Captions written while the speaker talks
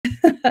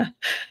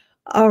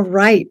All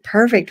right,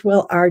 perfect.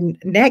 Well, our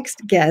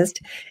next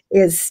guest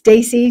is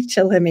Stacey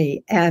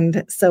Chillemi,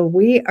 and so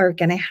we are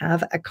going to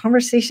have a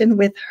conversation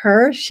with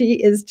her. She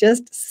is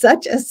just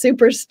such a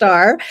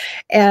superstar,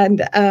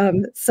 and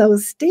so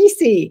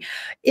Stacey,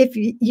 if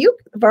you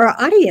for our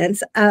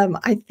audience,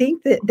 I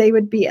think that they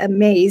would be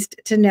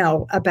amazed to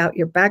know about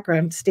your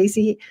background.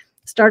 Stacey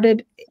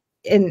started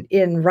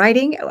in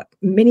writing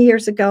many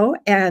years ago,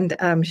 and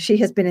she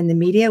has been in the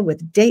media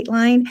with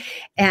Dateline,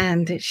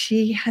 and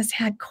she has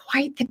had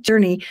quite the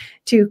journey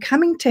to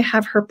coming to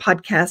have her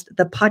podcast,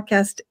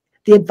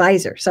 The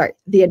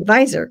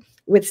Advisor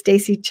with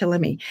Stacey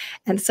Chillemi.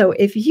 And so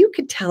if you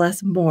could tell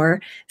us more,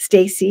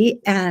 Stacey,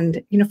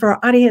 and for our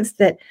audience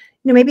that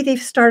maybe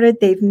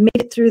they've made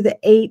it through the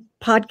 8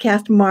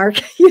 podcast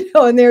mark,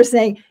 and they're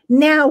saying,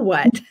 now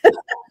what?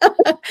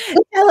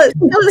 tell us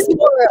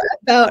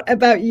more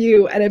about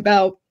you and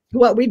about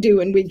what we do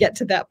when we get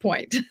to that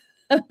point.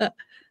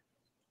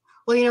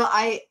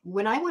 Well,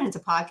 when I went into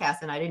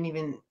podcasting, I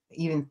didn't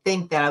even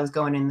think that I was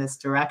going in this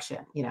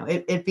direction.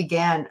 It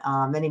began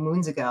many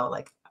moons ago.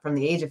 Like from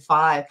the age of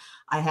 5,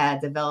 I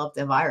had developed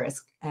a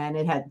virus, and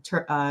it had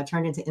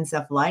turned into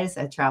encephalitis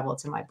that traveled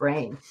to my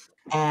brain.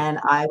 And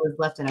I was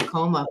left in a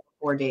coma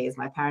for 4 days.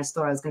 My parents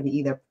thought I was going to be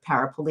either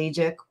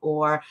paraplegic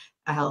or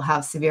I'll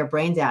have severe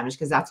brain damage,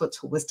 because that's what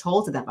was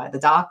told to them by the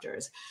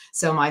doctors.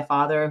 So my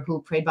father,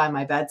 who prayed by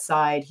my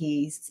bedside,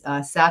 he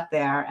sat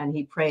there and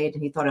he prayed,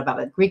 and he thought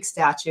about a Greek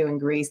statue in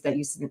Greece that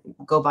used to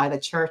go by the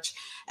church,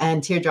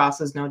 and teardrops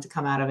was known to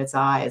come out of its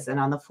eyes. And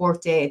on the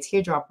 4th day, a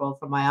teardrop rolled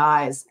from my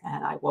eyes,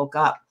 and I woke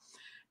up.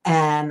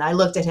 And I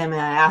looked at him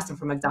and I asked him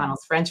for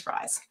McDonald's French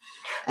fries.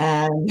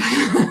 And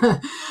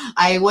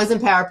I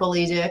wasn't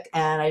paraplegic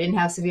and I didn't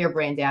have severe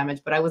brain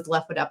damage, but I was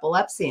left with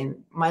epilepsy.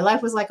 And my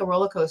life was like a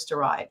roller coaster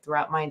ride.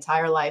 Throughout my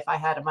entire life, I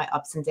had my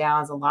ups and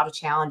downs, a lot of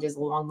challenges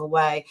along the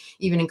way.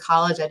 Even in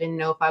college, I didn't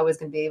know if I was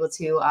going to be able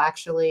to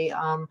actually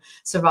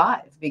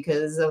survive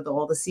because of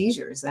all the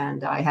seizures.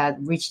 And I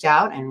had reached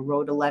out and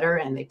wrote a letter,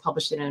 and they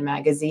published it in a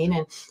magazine.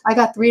 And I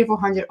got 300 to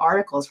 400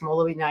 articles from all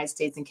over the United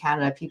States and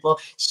Canada, people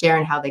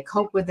sharing how they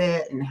cope with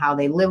it and how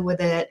they live with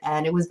it.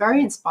 And it was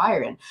very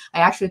inspiring. I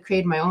actually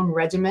created my own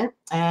regiment,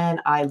 and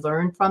I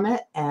learned from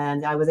it,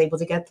 and I was able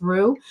to get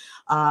through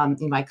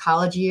in my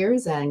college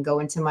years and go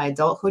into my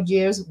adulthood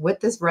years with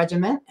this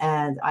regiment.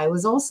 And I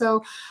was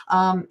also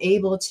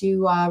able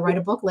to write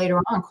a book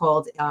later on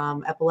called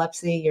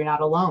Epilepsy, You're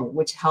Not Alone,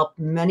 which helped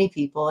many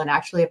people. And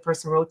actually a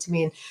person wrote to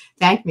me and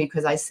thanked me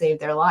because I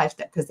saved their life,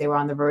 because they were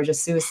on the verge of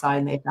suicide,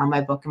 and they found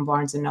my book in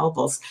Barnes and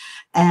Nobles.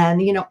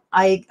 And,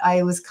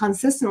 I was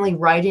consistently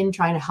writing,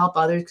 trying to help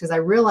others, because I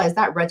realized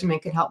that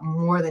regiment could help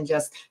more than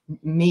just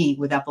me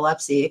with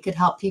epilepsy. It could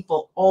help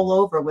people all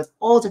over with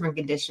all different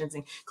conditions,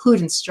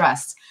 including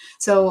stress.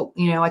 So,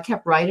 I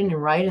kept writing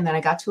and writing. And then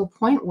I got to a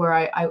point where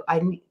I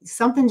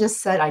something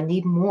just said, I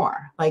need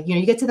more. Like,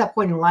 you get to that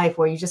point in life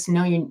where you just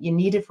know you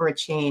need it for a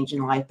change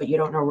in life, but you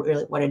don't know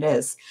really what it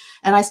is.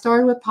 And I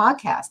started with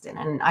podcasting,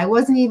 and I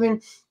wasn't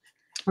even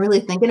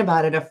really thinking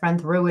about it. A friend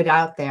threw it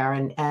out there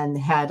and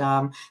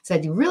had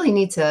said, you really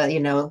need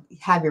to,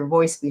 have your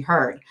voice be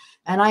heard.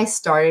 And I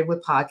started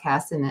with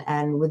podcasting,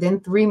 and within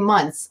 3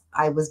 months,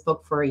 I was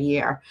booked for a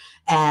year.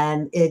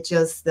 And it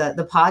just,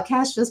 the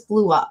podcast just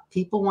blew up.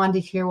 People wanted to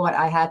hear what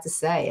I had to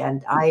say.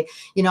 And I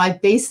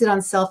based it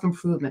on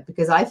self-improvement,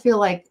 because I feel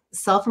like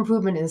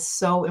self-improvement is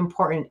so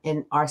important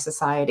in our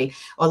society.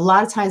 A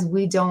lot of times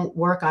we don't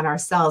work on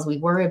ourselves. We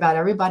worry about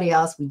everybody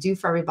else. We do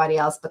for everybody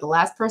else. But the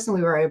last person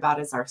we worry about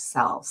is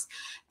ourselves.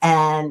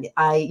 And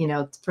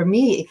for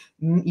me,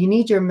 you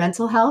need your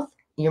mental health.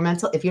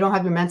 If you don't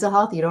have your mental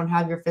health, you don't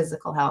have your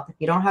physical health. If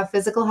you don't have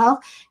physical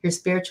health, your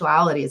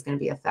spirituality is going to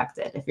be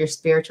affected. If your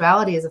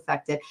spirituality is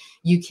affected,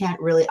 you can't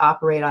really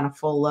operate on a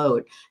full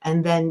load.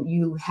 And then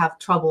you have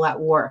trouble at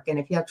work. And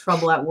if you have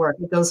trouble at work,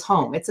 it goes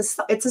home. It's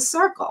a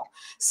circle.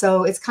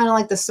 So it's kind of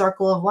like the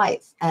circle of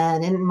life.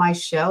 And in my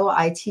show,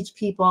 I teach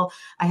people,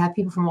 I have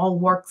people from all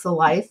walks of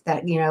life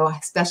that,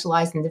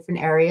 specialize in different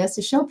areas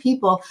to show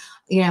people,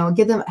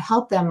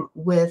 help them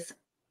with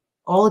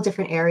all the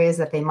different areas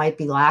that they might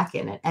be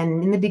lacking.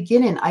 And in the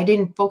beginning, I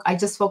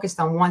just focused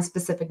on one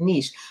specific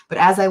niche. But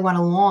as I went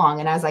along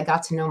and as I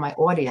got to know my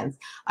audience,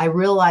 I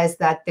realized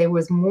that there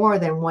was more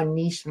than one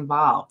niche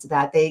involved,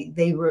 that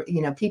they were,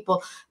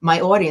 people,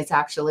 my audience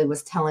actually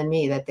was telling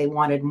me that they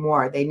wanted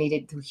more. They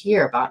needed to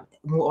hear about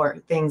more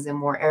things in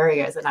more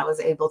areas. And I was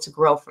able to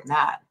grow from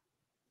that.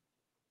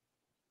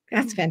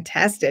 That's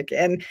fantastic.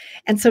 And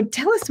so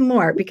tell us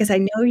more, because I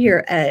know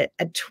you're a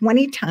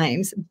 20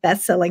 times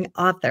best-selling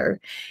author,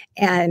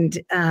 and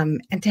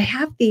to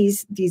have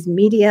these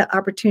media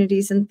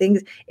opportunities and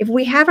things, if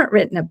we haven't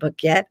written a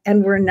book yet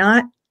and we're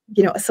not,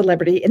 a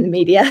celebrity in the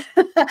media,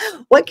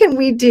 what can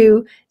we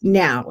do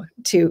now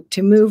to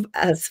move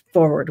us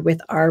forward with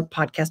our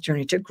podcast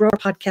journey, to grow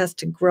our podcast,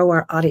 to grow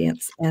our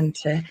audience, and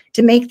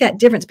to make that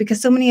difference?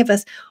 Because so many of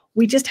us,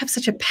 we just have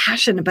such a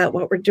passion about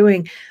what we're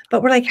doing,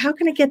 but we're like, how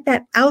can I get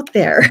that out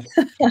there?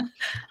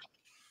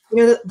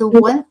 The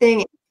one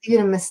thing,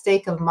 even a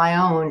mistake of my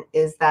own,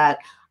 is that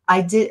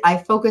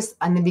I focused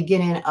on the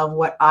beginning of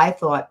what I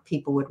thought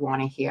people would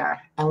want to hear.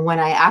 And when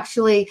I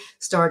actually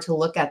started to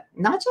look at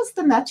not just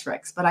the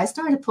metrics, but I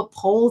started to put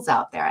polls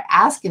out there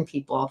asking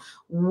people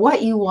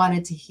what you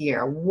wanted to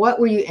hear. What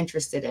were you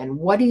interested in?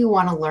 What do you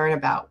want to learn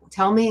about?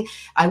 Tell me.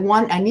 I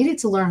needed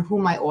to learn who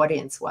my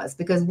audience was,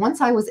 because once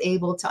I was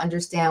able to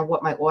understand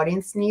what my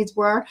audience needs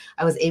were,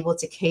 I was able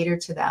to cater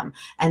to them.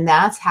 And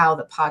that's how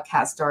the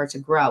podcast started to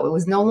grow. It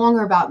was no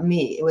longer about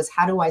me. It was,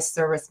 how do I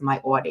service my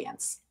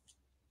audience?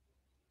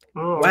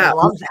 Wow. I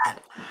love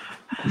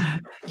that.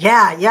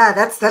 Yeah,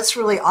 that's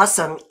really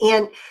awesome.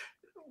 And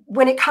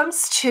when it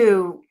comes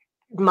to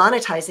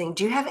monetizing,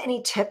 do you have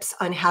any tips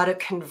on how to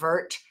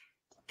convert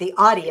the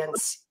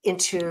audience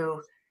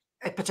into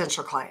a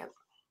potential client?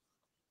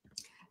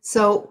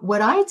 So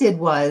what I did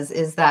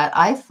is that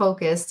I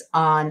focused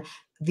on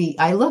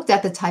I looked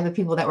at the type of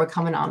people that were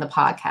coming on the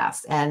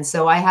podcast. And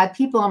so I had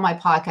people on my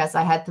podcast.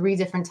 I had 3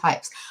 different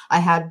types. I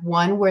had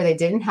one where they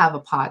didn't have a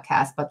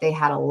podcast, but they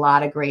had a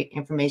lot of great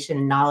information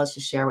and knowledge to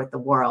share with the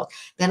world.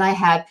 Then I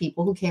had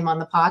people who came on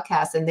the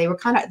podcast and they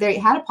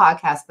had a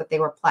podcast, but they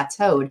were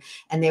plateaued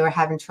and they were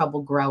having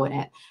trouble growing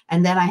it.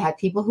 And then I had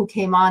people who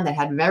came on that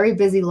had very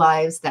busy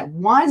lives, that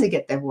wanted to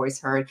get their voice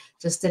heard,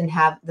 just didn't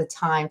have the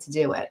time to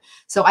do it.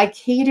 So I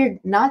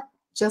catered not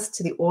just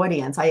to the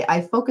audience.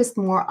 I focused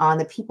more on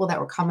the people that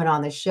were coming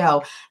on the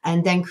show,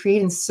 and then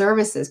creating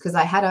services, because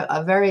I had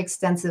a very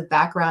extensive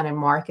background in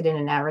marketing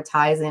and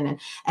advertising,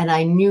 and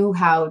I knew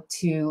how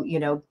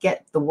to,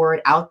 get the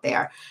word out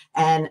there.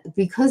 And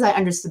because I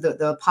understood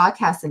the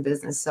podcasting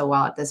business so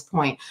well at this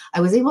point, I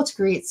was able to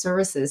create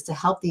services to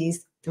help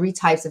these 3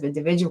 types of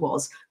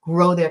individuals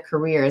grow their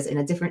careers in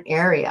a different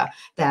area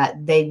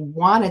that they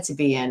wanted to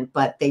be in,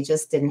 but they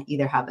just didn't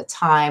either have the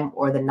time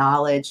or the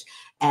knowledge.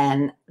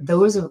 And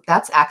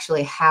that's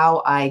actually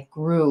how I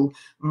grew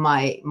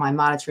my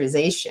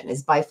monetization,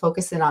 is by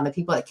focusing on the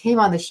people that came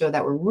on the show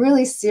that were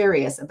really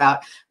serious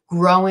about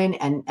growing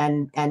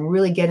and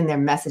really getting their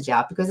message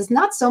out, because it's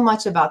not so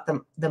much about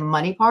the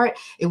money part.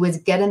 It was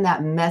getting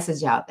that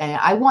message out. And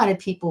I wanted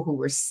people who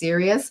were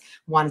serious,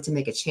 wanted to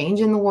make a change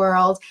in the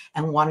world,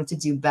 and wanted to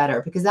do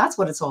better, because that's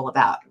what it's all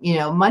about.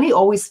 Money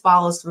always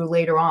follows through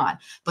later on,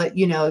 but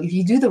if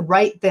you do the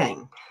right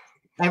thing,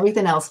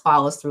 everything else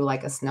follows through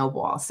like a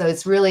snowball. So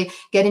it's really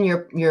getting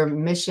your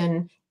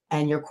mission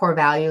and your core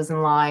values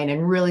in line,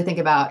 and really think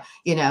about,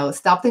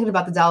 stop thinking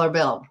about the dollar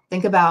bill.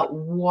 Think about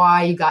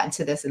why you got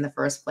into this in the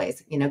first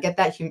place. Get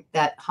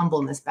that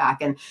humbleness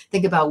back, and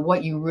think about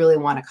what you really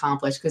want to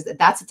accomplish, because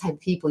that's the type of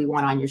people you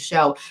want on your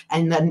show.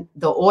 And then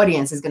the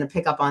audience is going to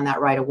pick up on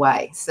that right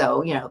away.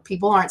 So,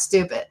 people aren't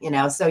stupid,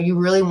 so you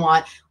really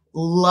want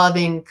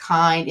loving,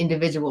 kind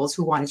individuals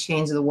who want to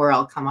change the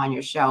world come on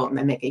your show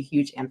and make a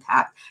huge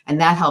impact.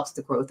 And that helps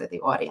the growth of the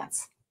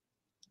audience.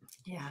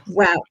 Yeah.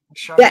 Wow.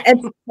 Sure. Yeah,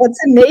 and that's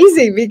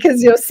amazing,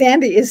 because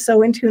Sandy is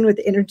so in tune with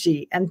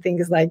energy and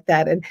things like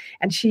that, and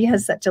she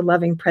has such a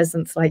loving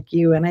presence like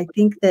you. And I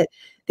think that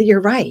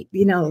you're right.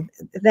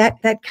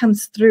 That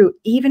comes through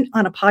even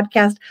on a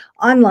podcast,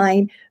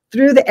 online,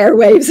 through the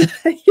airwaves.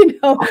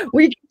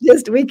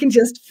 We can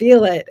just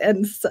feel it,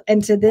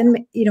 and to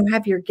then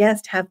have your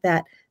guest have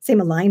that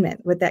same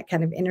alignment with that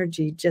kind of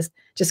energy just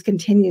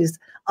continues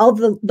all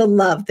the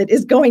love that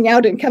is going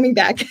out and coming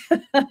back.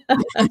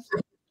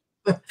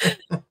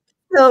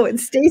 So,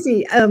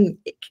 Stacey,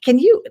 can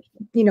you,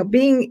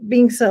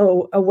 being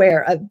so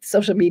aware of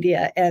social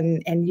media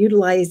and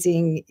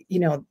utilizing,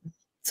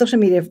 social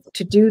media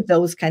to do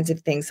those kinds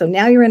of things. So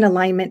now you're in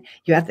alignment.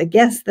 You have the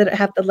guests that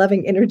have the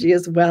loving energy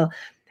as well.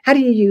 How do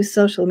you use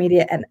social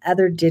media and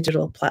other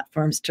digital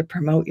platforms to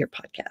promote your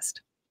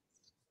podcast?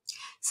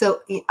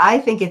 So I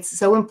think it's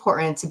so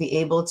important to be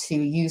able to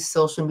use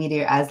social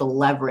media as a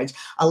leverage.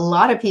 A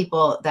lot of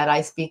people that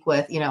I speak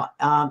with,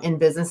 in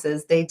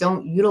businesses, they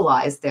don't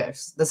utilize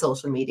the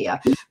social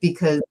media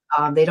because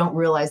they don't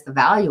realize the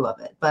value of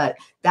it. But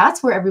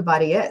that's where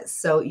everybody is.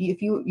 So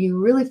if you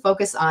really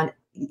focus on,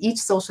 each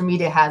social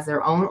media has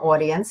their own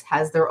audience,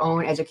 has their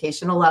own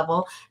educational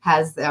level,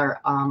 has their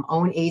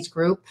own age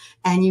group.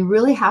 And you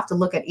really have to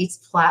look at each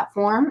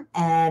platform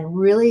and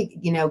really,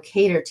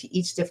 cater to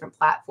each different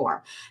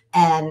platform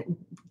and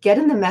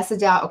getting the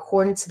message out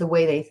according to the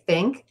way they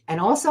think.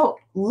 And also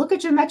look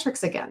at your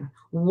metrics again.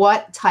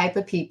 What type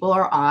of people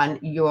are on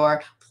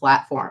your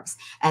platforms?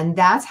 And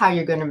that's how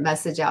you're going to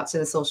message out to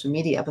the social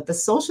media. But the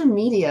social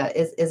media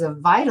is a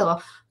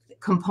vital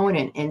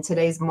component in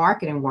today's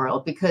marketing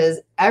world, because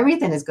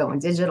everything is going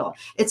digital.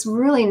 It's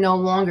really no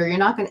longer, you're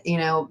not going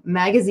to,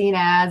 magazine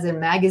ads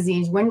and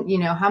magazines. When,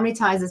 how many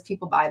times does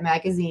people buy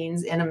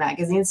magazines in a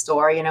magazine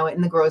store,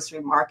 in the grocery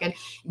market,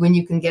 when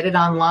you can get it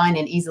online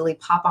and easily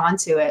pop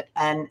onto it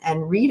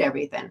and read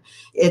everything?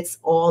 It's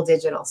all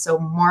digital. So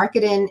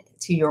marketing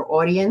to your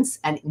audience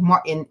and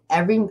more in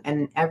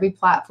every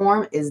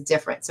platform is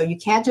different. So you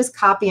can't just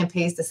copy and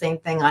paste the same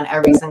thing on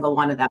every single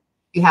one of them.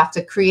 You have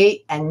to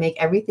create and make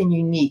everything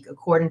unique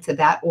according to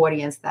that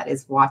audience that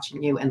is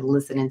watching you and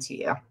listening to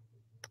you.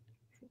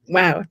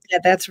 Wow. Yeah,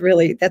 that's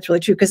really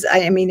true. Because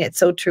I mean, it's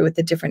so true with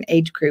the different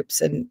age groups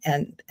and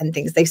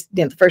things. They,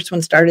 the first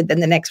one started, then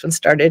the next one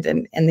started,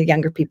 and the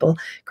younger people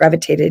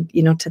gravitated,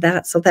 to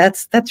that. So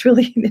that's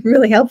really,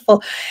 really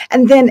helpful.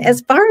 And then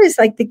as far as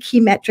like the key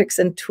metrics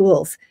and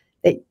tools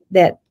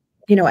that,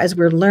 as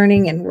we're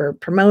learning and we're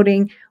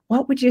promoting,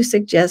 what would you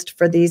suggest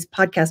for these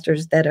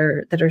podcasters that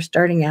are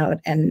starting out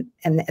and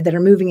that are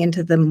moving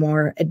into the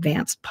more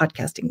advanced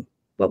podcasting?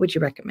 What would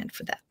you recommend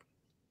for that?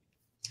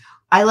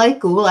 I like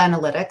Google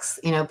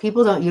Analytics.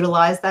 People don't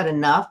utilize that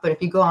enough, but if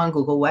you go on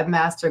Google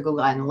Webmaster,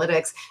 Google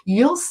Analytics,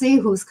 you'll see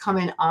who's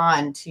coming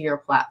on to your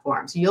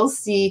platforms. You'll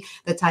see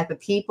the type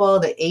of people,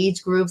 the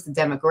age groups, the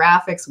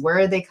demographics, where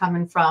are they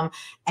coming from,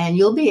 and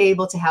you'll be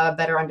able to have a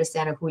better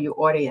understanding of who your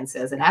audience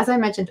is. And as I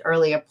mentioned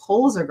earlier,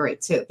 polls are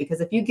great too, because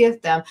if you give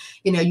them,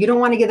 you don't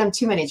want to give them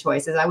too many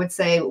choices. I would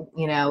say, 2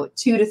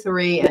 to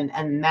 3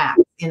 and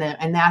max,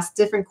 and ask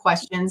different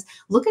questions.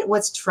 Look at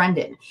what's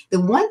trending. The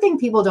one thing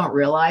people don't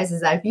realize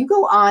is that if you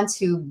go on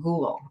to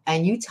Google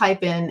and you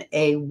type in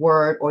a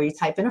word or you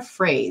type in a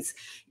phrase,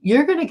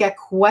 you're going to get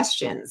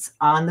questions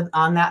on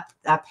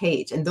that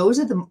page. And those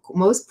are the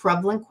most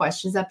prevalent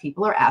questions that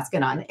people are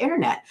asking on the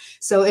internet.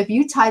 So if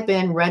you type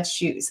in red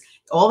shoes,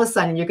 all of a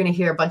sudden you're going to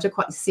hear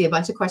see a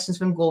bunch of questions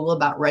from Google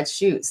about red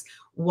shoes.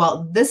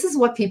 Well, this is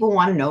what people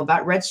want to know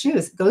about red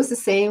shoes. It goes the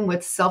same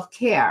with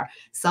self-care,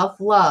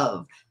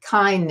 self-love,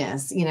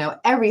 kindness,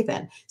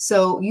 everything.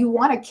 So you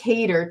want to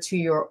cater to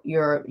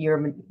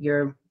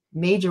your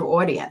major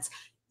audience.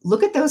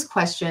 Look at those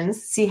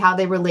questions, see how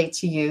they relate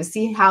to you,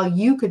 see how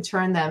you could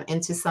turn them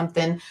into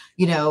something,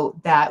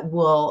 that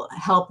will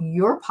help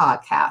your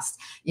podcast,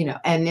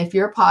 and if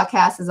your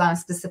podcast is on a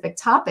specific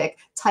topic,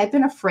 type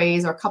in a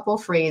phrase or a couple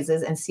of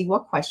phrases and see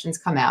what questions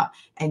come out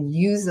and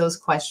use those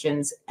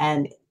questions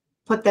and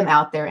put them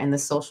out there in the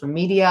social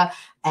media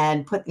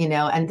and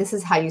and this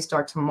is how you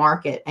start to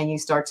market and you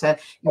start to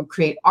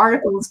create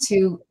articles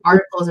too.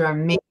 Articles are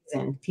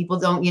amazing. People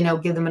don't,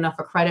 give them enough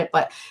of credit,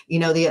 but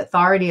the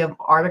authority of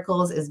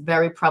articles is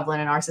very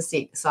prevalent in our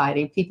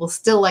society. People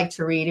still like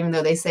to read, even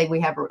though they say we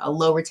have a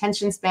low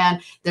retention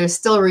span, they're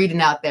still reading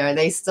out there.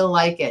 They still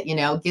like it,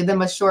 give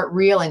them a short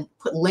reel and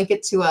link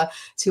it to an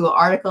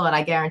article. And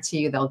I guarantee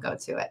you they'll go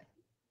to it.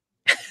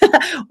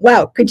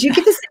 Wow. Could you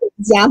give us an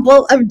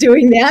example of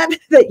doing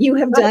that you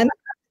have done?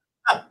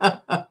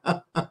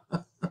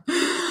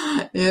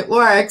 It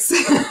works.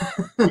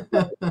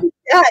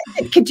 Yeah.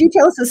 Could you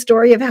tell us a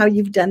story of how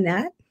you've done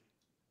that?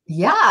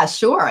 Yeah,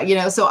 sure.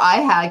 So I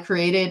had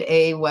created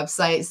a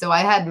website. So I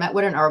had met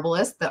with an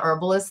herbalist. The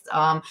herbalist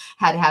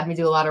had me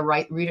do a lot of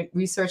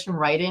research and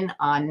writing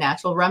on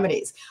natural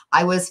remedies.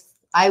 I was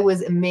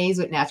amazed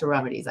with natural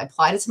remedies. I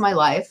applied it to my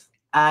life.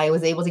 I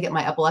was able to get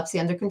my epilepsy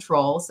under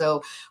control.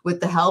 So with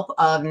the help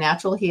of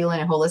natural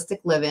healing and holistic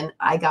living,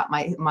 I got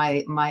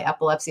my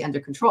epilepsy under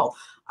control.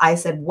 I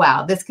said,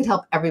 wow, this could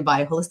help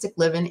everybody. Holistic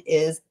living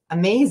is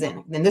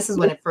amazing. And this is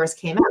when it first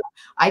came out.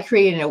 I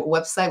created a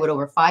website with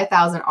over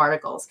 5,000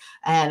 articles,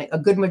 and a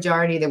good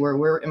majority that were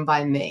written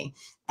by me.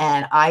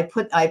 And I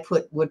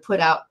would put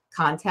out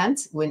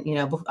content when,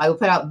 I would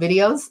put out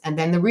videos, and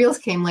then the reels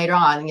came later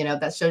on,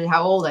 that shows you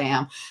how old I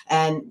am.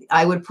 And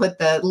I would put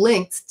the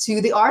links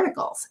to the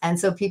articles. And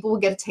so people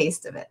would get a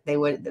taste of it. They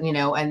would,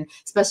 and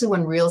especially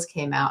when reels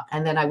came out,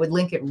 and then I would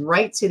link it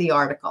right to the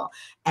article.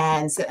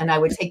 And I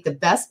would take the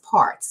best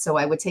parts. So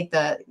I would take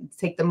the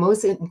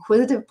most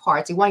inquisitive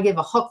parts. You want to give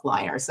a hook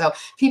liner. So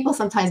people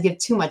sometimes give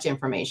too much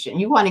information.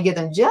 You want to give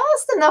them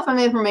just enough of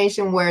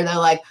information where they're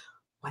like,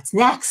 what's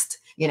next?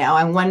 And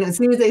as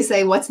soon as they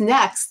say, what's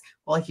next?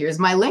 Well, here's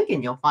my link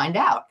and you'll find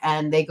out.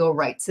 And they go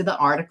right to the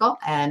article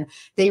and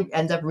they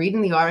end up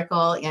reading the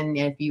article. And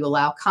if you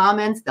allow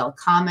comments, they'll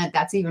comment.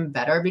 That's even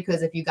better,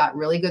 because if you got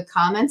really good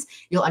comments,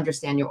 you'll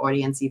understand your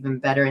audience even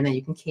better. And then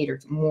you can cater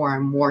more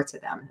and more to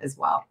them as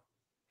well.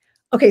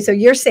 Okay, so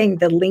you're saying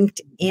the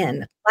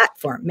LinkedIn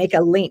platform, make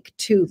a link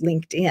to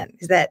LinkedIn.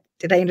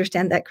 Did I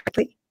understand that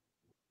correctly?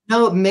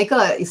 No,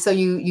 so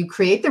you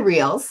create the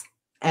reels,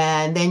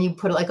 and then you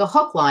put like a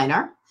hook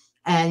liner,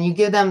 and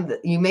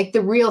you make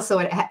the reel so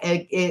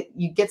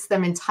it gets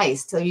them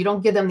enticed. So you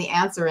don't give them the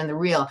answer in the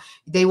reel.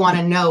 They want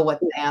to know what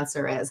the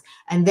answer is.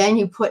 And then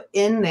you put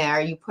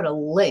a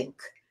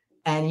link,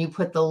 and you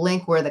put the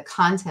link where the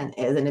content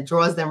is, and it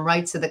draws them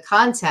right to the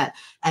content.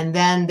 And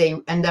then they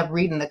end up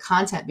reading the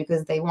content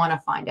because they want to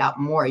find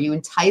out more. You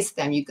entice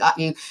them,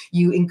 you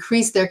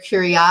increase their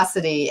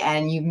curiosity,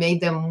 and you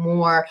made them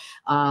more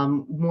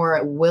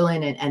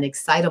willing and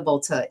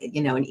excitable to,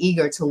 and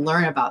eager to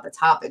learn about the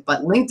topic.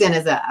 But LinkedIn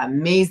is an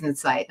amazing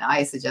site.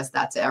 I suggest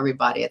that to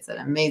everybody. It's an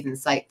amazing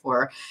site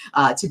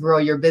to grow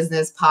your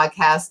business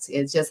podcast.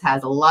 It just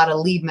has a lot of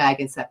lead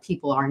magnets that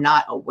people are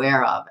not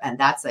aware of. And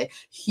that's a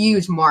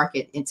huge market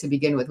to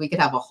begin with. We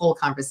could have a whole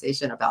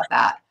conversation about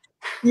that.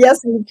 Yes,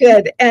 we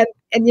could. And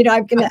I'm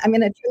gonna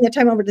turn the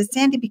time over to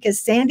Sandy, because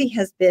Sandy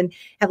has been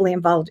heavily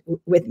involved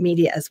with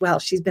media as well.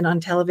 She's been on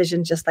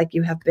television just like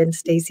you have been,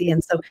 Stacey.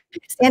 And so,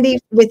 Sandy,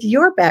 with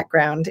your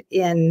background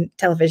in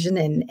television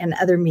and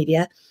other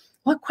media,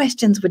 what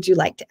questions would you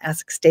like to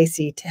ask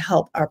Stacey to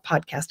help our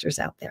podcasters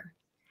out there?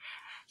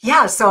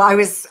 Yeah, so I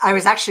was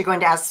actually going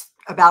to ask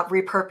about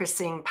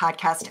repurposing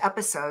podcast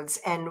episodes,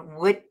 and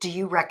what do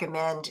you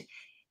recommend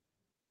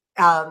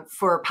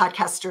for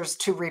podcasters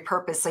to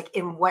repurpose? Like,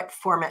 in what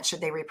format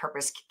should they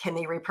repurpose? Can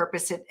they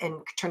repurpose it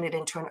and turn it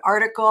into an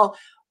article?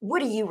 What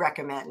do you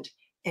recommend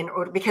in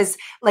order? Because,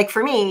 like,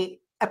 for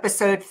me,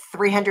 episode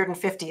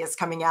 350 is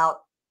coming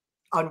out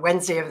on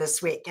Wednesday of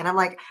this week, and I'm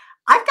like,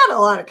 I've got a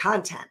lot of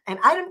content, and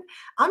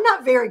I'm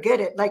not very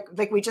good at,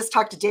 like we just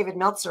talked to David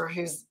Meltzer,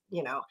 who's,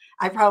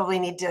 I probably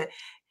need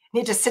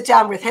to sit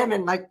down with him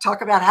and like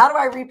talk about how do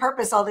I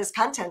repurpose all this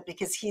content,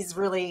 because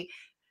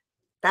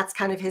that's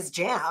kind of his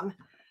jam.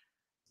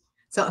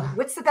 So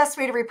what's the best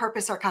way to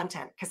repurpose our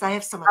content? Because I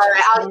have so much. All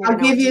right, I'll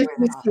give you a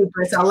few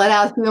secrets. I'll let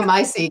out a few of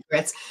my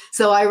secrets.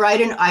 So I write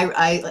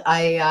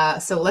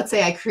so let's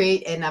say I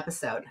create an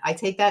episode. I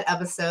take that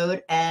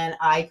episode and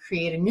I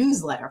create a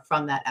newsletter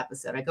from that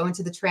episode. I go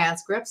into the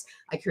transcripts.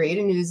 I create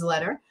a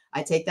newsletter.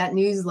 I take that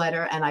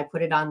newsletter and I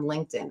put it on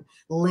LinkedIn.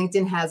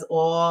 LinkedIn has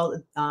all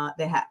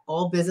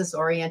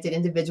business-oriented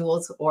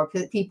individuals or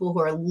people who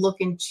are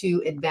looking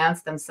to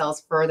advance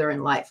themselves further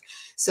in life.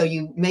 So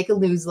you make a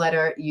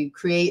newsletter, you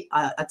create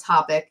a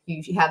topic,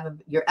 you have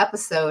your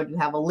episode, you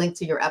have a link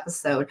to your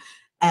episode,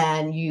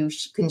 and you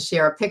can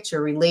share a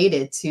picture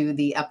related to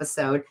the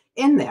episode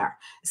in there.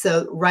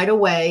 So right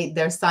away,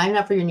 they're signing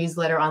up for your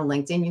newsletter on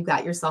LinkedIn. You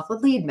got yourself a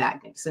lead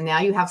magnet. So now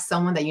you have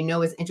someone that you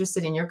know is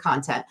interested in your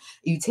content.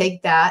 You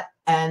take that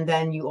and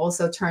then you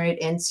also turn it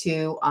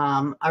into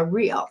a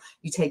reel.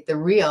 You take the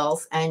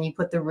reels and you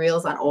put the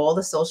reels on all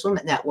the social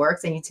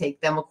networks and you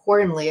take them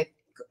accordingly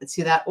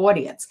to that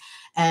audience.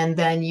 And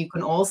then you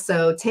can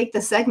also take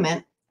the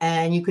segment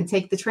and you can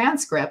take the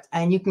transcript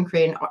and you can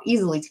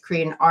easily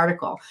create an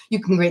article. You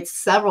can create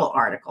several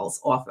articles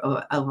off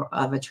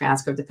of a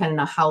transcript, depending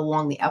on how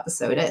long the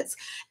episode is.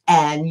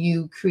 And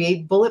you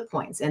create bullet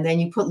points, and then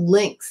you put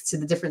links to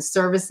the different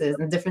services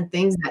and different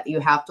things that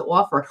you have to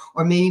offer,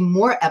 or maybe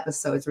more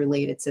episodes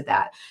related to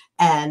that.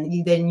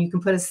 And then you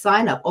can put a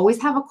sign up. Always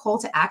have a call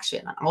to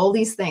action on all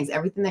these things.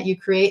 Everything that you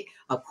create,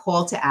 a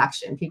call to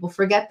action. People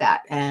forget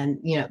that. And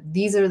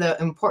these are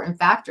the important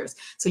factors.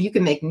 So you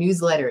can make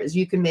newsletters,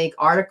 you can make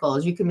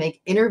articles, you can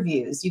make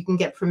interviews, you can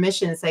get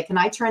permission and say, can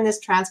I turn this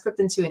transcript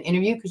into an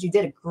interview? Because you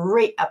did a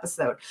great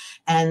episode.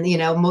 And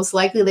most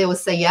likely they will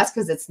say yes,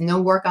 because it's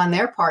no work on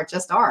their part,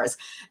 just ours.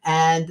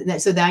 And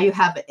so now you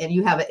have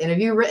an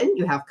interview written,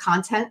 you have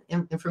content,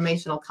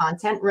 informational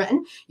content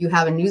written, you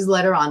have a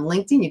newsletter on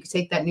LinkedIn. You can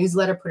take that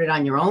newsletter, put it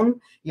on your own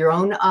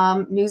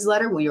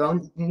newsletter with your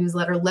own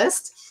newsletter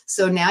list.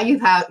 So now you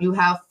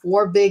have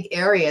 4 big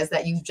areas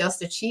that you've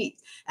just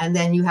achieved, and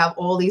then you have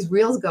all these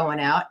reels going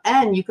out,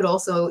 and you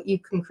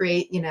can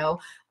create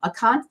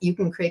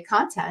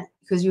content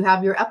because you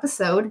have your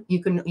episode.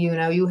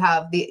 You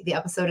have the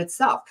episode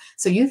itself.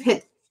 So you've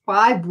hit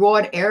 5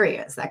 broad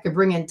areas that could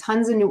bring in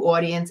tons of new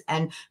audience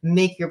and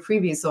make your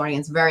previous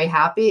audience very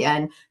happy.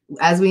 And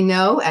as you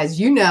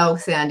know,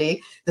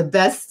 Sandy, the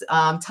best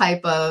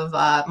type of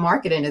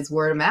marketing is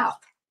word of mouth.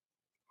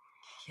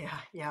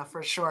 Yeah,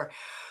 for sure.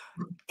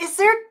 Is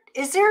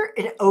there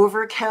an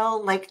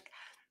overkill, like,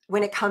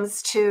 when it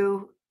comes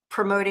to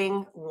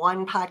promoting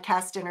one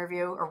podcast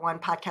interview or one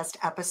podcast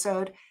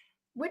episode?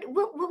 What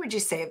would you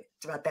say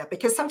about that?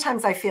 Because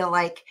sometimes I feel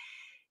like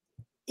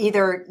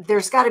either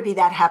there's got to be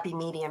that happy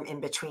medium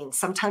in between.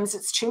 Sometimes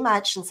it's too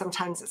much and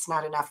sometimes it's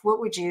not enough. What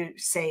would you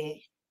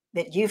say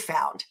that you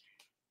found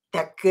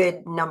that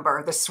good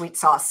number, the sweet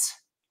sauce?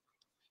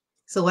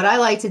 So what I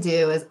like to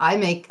do is I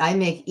make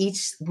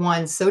each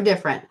one so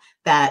different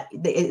that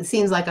it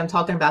seems like I'm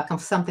talking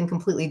about something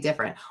completely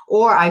different,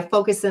 or I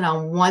focus in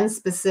on one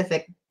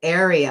specific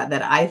area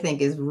that I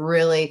think is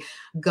really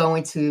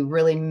going to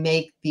really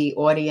make the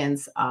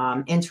audience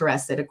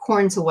interested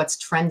according to what's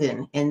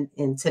trending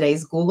in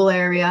today's Google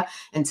area,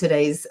 in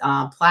today's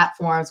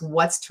platforms,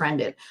 what's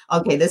trended.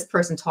 Okay, this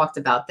person talked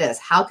about this.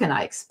 How can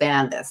I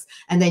expand this?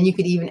 And then you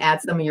could even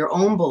add some of your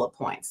own bullet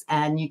points,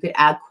 and you could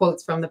add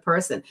quotes from the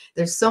person.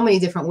 There's so many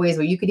different ways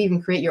where you could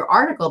even create your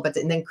article, but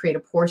then create a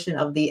portion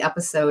of the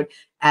episode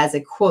as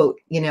a quote,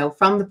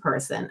 from the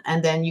person.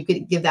 And then you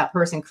could give that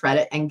person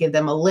credit and give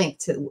them a link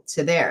to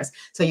theirs.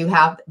 So you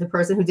have the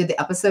person who did the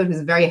episode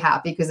who's very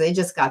happy because they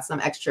just got some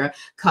extra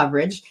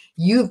coverage.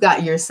 You've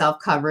got yourself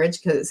coverage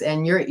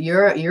and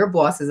your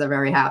bosses are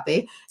very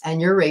happy and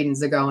your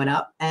ratings are going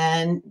up,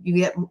 and you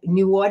get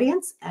new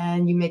audience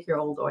and you make your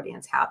old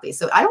audience happy.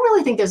 So I don't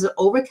really think there's an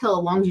overkill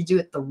as long as you do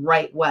it the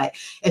right way.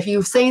 If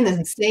you're saying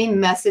the same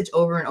message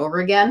over and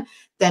over again,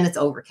 then it's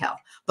overkill.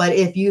 But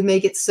if you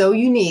make it so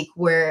unique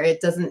where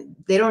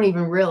they don't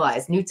even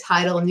realize new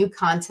title, new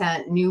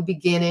content, new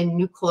beginning,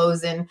 new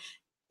closing,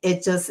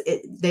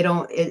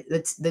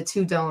 the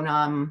two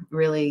don't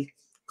really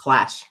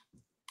clash.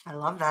 I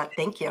love that.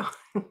 Thank you.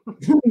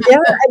 Yeah.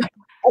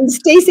 And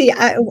Stacey,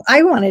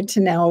 I wanted to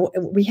know,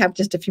 we have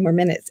just a few more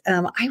minutes.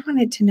 I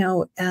wanted to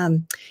know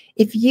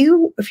if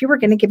you were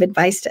going to give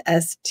advice to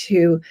us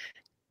to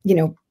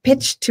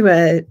pitch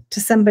to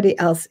somebody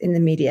else in the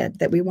media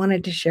that we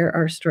wanted to share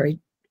our story,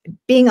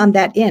 being on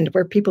that end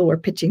where people were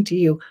pitching to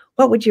you,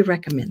 what would you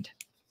recommend?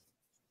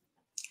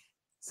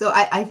 So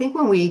I think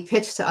when we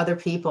pitch to other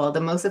people, the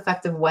most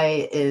effective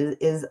way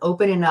is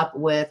opening up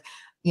with,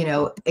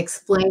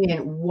 explaining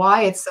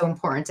why it's so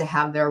important to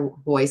have their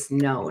voice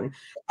known,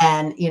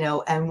 and,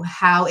 and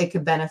how it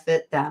could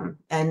benefit them.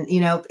 And,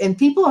 and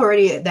people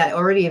that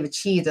already have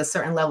achieved a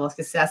certain level of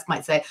success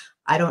might say,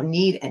 I don't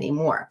need any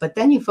more. But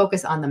then you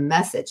focus on the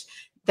message.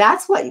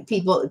 That's what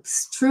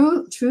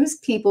true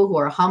people who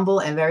are humble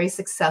and very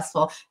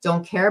successful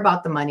don't care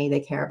about the money. They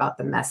care about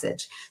the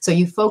message. So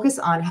you focus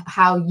on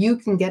how you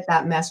can get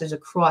that message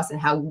across and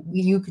how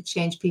you could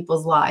change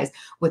people's lives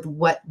with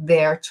what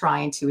they're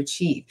trying to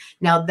achieve.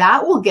 Now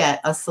that will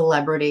get a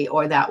celebrity,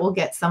 or that will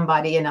get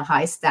somebody in a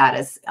high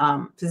status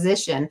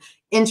position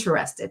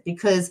interested,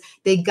 because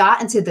they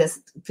got into this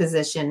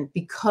position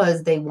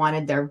because they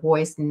wanted their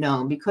voice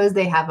known, because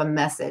they have a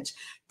message.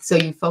 So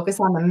you focus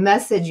on the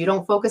message. You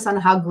don't focus on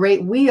how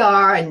great we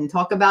are and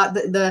talk about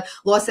the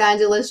Los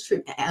Angeles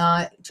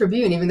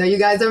Tribune, even though you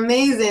guys are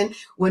amazing.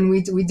 When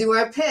we do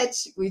our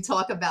pitch, we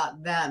talk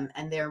about them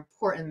and their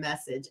important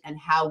message and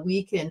how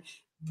we can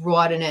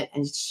broaden it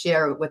and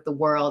share it with the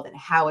world, and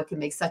how it can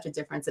make such a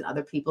difference in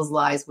other people's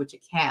lives, which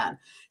it can.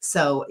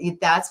 So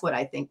that's what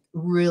I think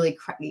really,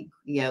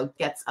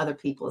 gets other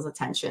people's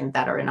attention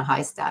that are in a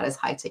high status,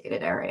 high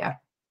ticketed area.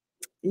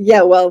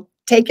 Yeah, well,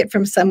 take it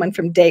from someone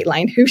from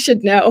Dateline who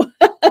should know.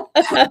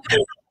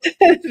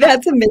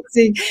 That's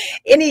amazing.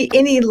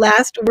 Any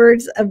last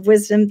words of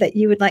wisdom that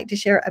you would like to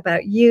share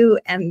about you,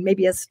 and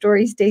maybe a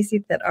story,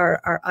 Stacey, that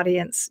our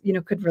audience,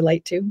 could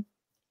relate to?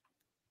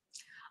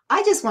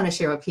 I just want to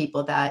share with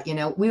people that,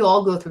 we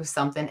all go through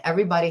something.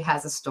 Everybody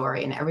has a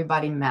story and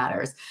everybody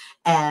matters.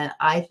 And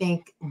I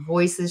think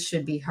voices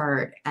should be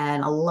heard.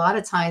 And a lot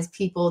of times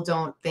people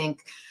don't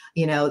think,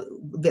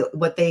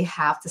 what they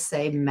have to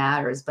say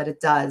matters, but it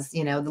does.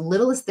 The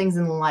littlest things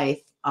in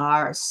life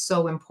are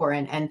so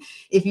important. And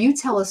if you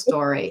tell a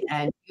story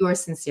and you are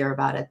sincere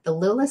about it, the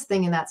littlest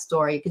thing in that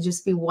story, it could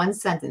just be one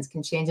sentence,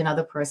 can change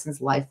another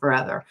person's life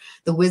forever.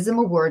 The wisdom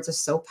of words are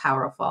so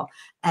powerful,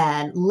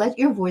 and let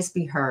your voice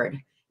be heard.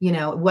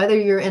 Whether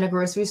you're in a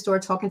grocery store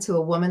talking to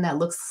a woman that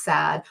looks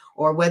sad,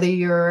 or whether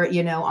you're,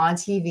 on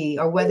TV,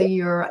 or whether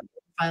you're in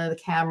front of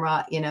the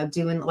camera,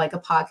 doing like a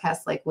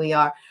podcast like we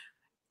are,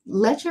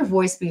 let your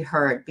voice be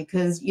heard,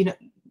 because, it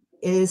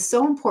is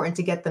so important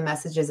to get the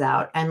messages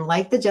out. And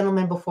like the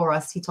gentleman before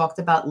us, he talked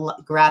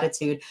about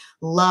gratitude.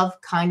 Love,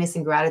 kindness,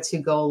 and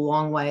gratitude go a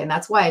long way. And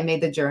that's why I made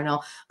the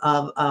journal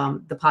of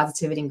the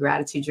Positivity and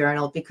Gratitude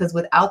Journal, because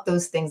without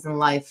those things in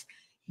life,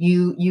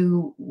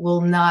 you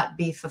will not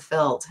be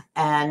fulfilled.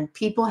 And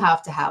people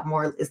have to have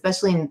more,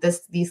 especially in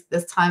this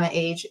time of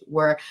age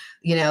where,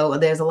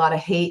 there's a lot of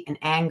hate and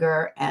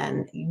anger,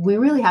 and we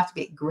really have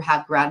to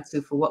have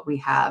gratitude for what we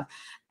have.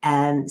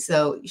 And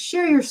so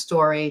share your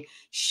story,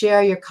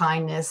 share your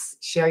kindness,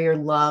 share your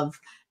love,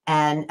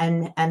 and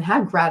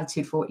have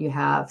gratitude for what you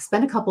have.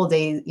 Spend a couple of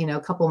days, a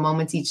couple of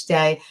moments each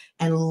day,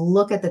 and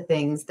look at the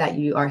things that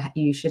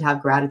you should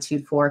have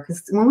gratitude for.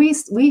 Because when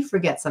we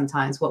forget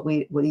sometimes what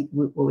we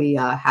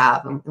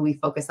have, and we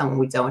focus on what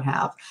we don't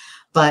have.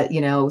 But,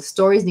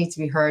 stories need to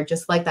be heard.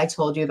 Just like I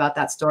told you about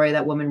that story,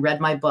 that woman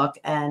read my book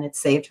and it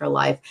saved her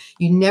life.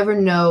 You never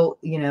know,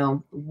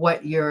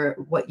 what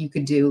you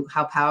could do,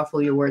 how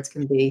powerful your words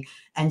can be,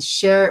 and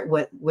share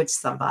it with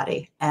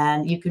somebody.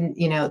 And you can,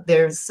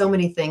 there's so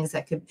many things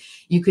that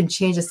you can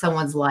change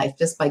someone's life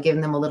just by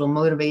giving them a little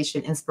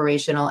motivation,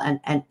 inspirational,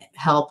 and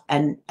help,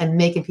 and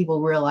making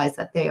people realize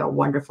that they are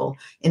wonderful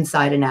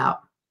inside and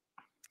out.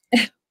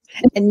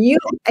 And you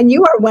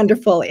are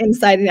wonderful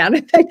inside and out.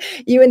 In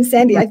fact, you and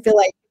Sandy, I feel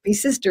like be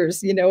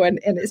sisters, and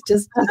it's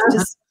just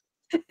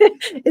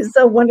it's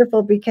so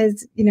wonderful,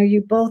 because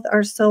you both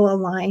are so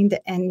aligned,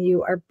 and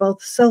you are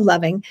both so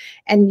loving,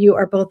 and you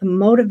are both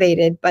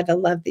motivated by the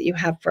love that you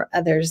have for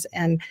others.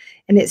 And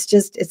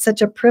it's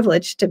such a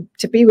privilege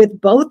to be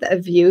with both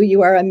of you.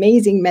 You are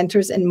amazing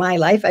mentors in my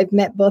life. I've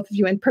met both of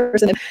you in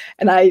person,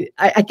 and I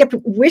kept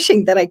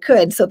wishing that I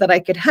could, so that I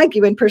could hug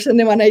you in person.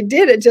 And when I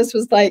did, it just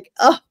was like,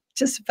 oh,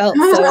 just felt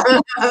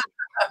so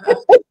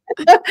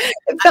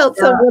it felt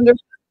so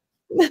wonderful.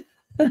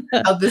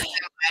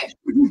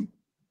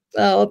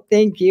 Oh,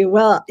 thank you.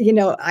 Well,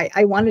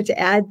 I wanted to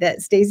add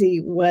that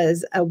Stacey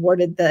was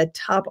awarded the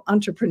top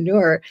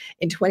entrepreneur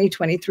in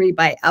 2023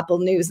 by Apple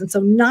News. And so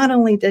not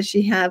only does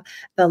she have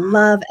the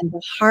love and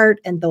the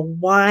heart and the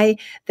why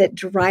that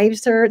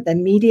drives her, the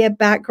media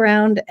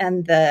background,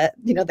 and the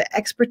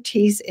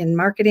expertise in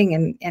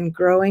marketing and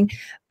growing,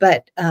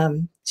 but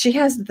she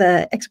has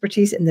the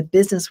expertise in the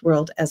business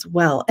world as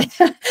well.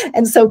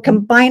 And so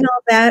combine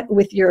all that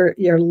with your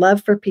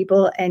love for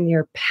people and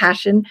your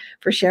passion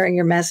for sharing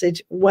your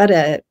message. What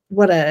a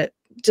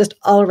just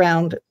all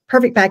around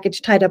perfect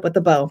package tied up with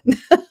a bow.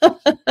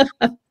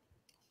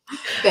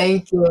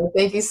 Thank you.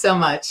 Thank you so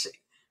much.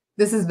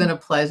 This has been a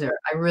pleasure.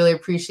 I really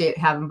appreciate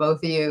having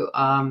both of you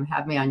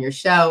have me on your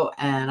show.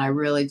 And I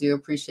really do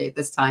appreciate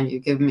this time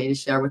you've given me to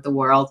share with the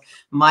world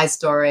my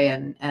story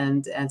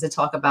and to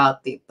talk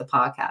about the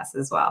podcast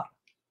as well.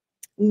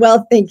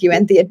 Well, thank you.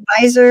 And the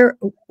advisor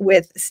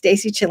with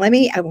Stacey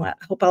Chillemi,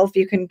 hope all of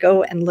you can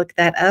go and look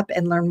that up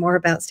and learn more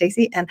about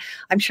Stacey. And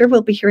I'm sure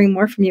we'll be hearing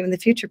more from you in the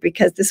future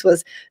because this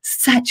was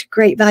such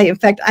great value. In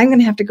fact, I'm going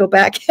to have to go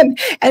back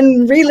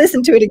and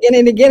re-listen to it again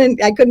and again.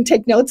 And I couldn't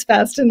take notes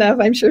fast enough.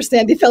 I'm sure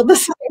Sandy felt the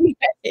same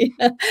way.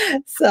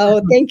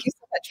 So thank you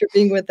so much for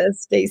being with us,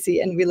 Stacey.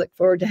 And we look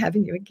forward to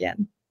having you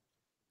again.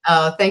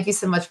 Oh, thank you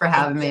so much for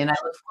having me. And I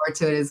look forward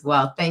to it as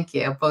well. Thank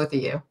you, both of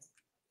you.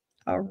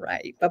 All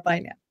right. Bye-bye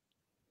now.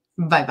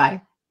 Bye-bye.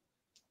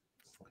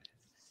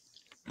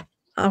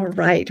 All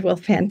right. Well,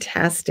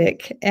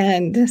 fantastic.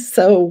 And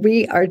so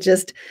we are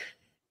just,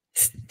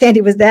 Sandy,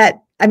 was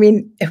that, I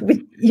mean,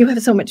 you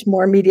have so much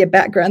more media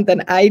background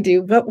than I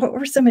do, but what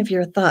were some of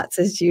your thoughts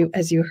as you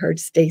heard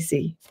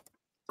Stacey?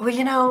 Well,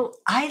 you know,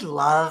 I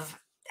love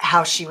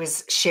how she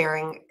was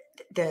sharing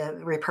the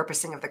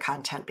repurposing of the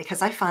content,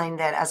 because I find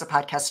that as a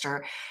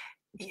podcaster,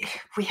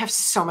 we have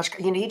so much,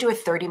 you know, you do a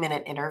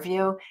 30-minute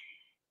interview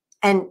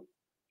and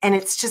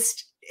it's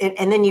just,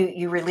 and then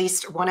you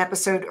released one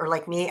episode, or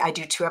like me, I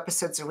do 2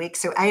 episodes a week.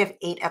 So I have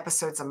 8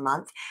 episodes a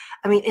month.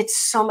 I mean, it's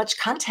so much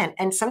content.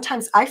 And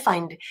sometimes I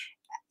find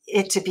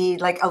it to be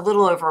like a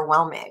little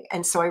overwhelming.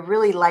 And so I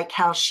really like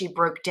how she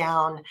broke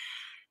down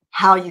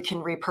how you can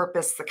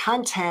repurpose the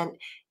content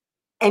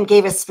and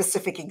gave us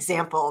specific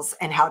examples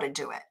and how to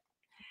do it.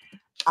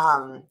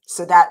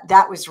 So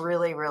that was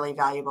really, really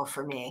valuable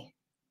for me.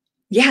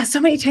 Yeah, so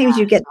many times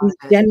you get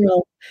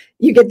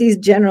these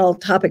general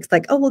topics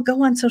like, oh, we'll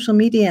go on social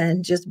media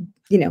and just,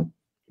 you know,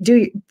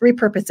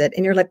 repurpose it.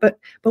 And you're like, but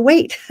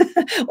wait,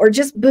 or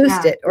just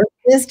boost it, or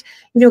just,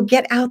 you know,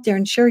 get out there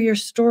and share your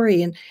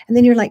story. And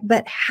then you're like,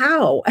 but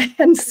how?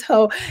 And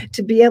so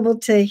to be able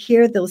to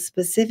hear those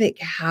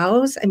specific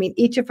hows, I mean,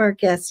 each of our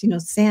guests, you know,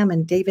 Sam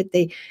and David,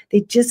 they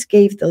just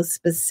gave those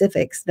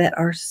specifics that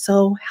are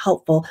so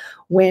helpful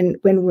when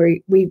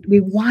we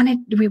want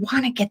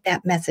to get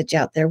that message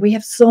out there. We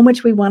have so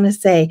much we want to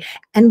say,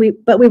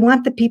 but we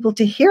want the people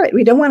to hear it.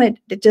 We don't want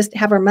to just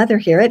have our mother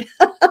hear it.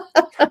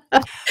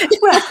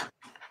 Well,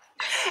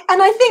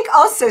 and I think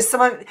also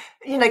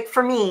you know,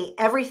 for me,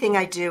 everything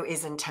I do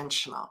is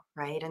intentional,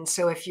 right? And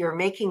so if you're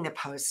making the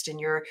post and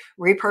you're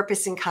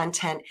repurposing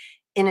content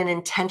in an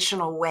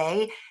intentional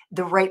way,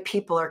 the right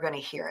people are going to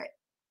hear it,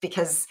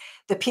 because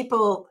the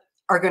people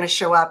are going to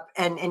show up.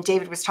 And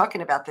David was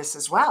talking about this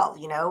as well,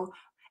 you know,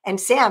 and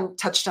Sam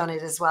touched on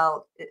it as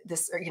well,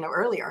 you know,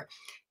 earlier.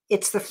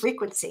 It's the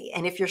frequency.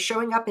 And if you're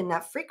showing up in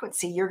that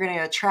frequency, you're going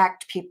to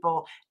attract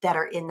people that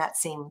are in that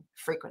same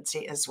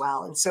frequency as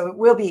well. And so it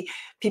will be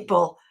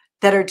people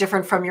that are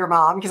different from your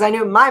mom, because I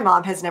know my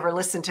mom has never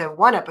listened to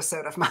one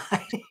episode of mine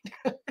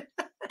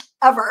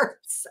ever.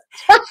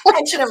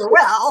 And she never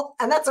will.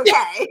 And that's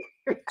okay.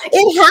 Right?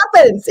 It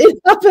happens. It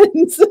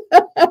happens.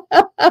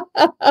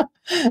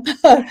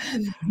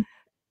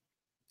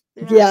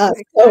 Yeah.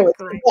 Exactly.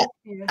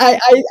 So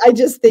I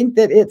just think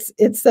that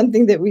it's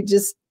something that we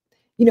just,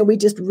 you know, we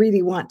just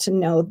really want to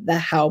know the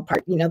how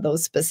part, you know,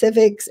 those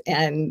specifics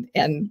and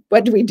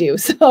what do we do?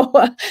 So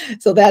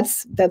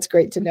that's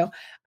great to know.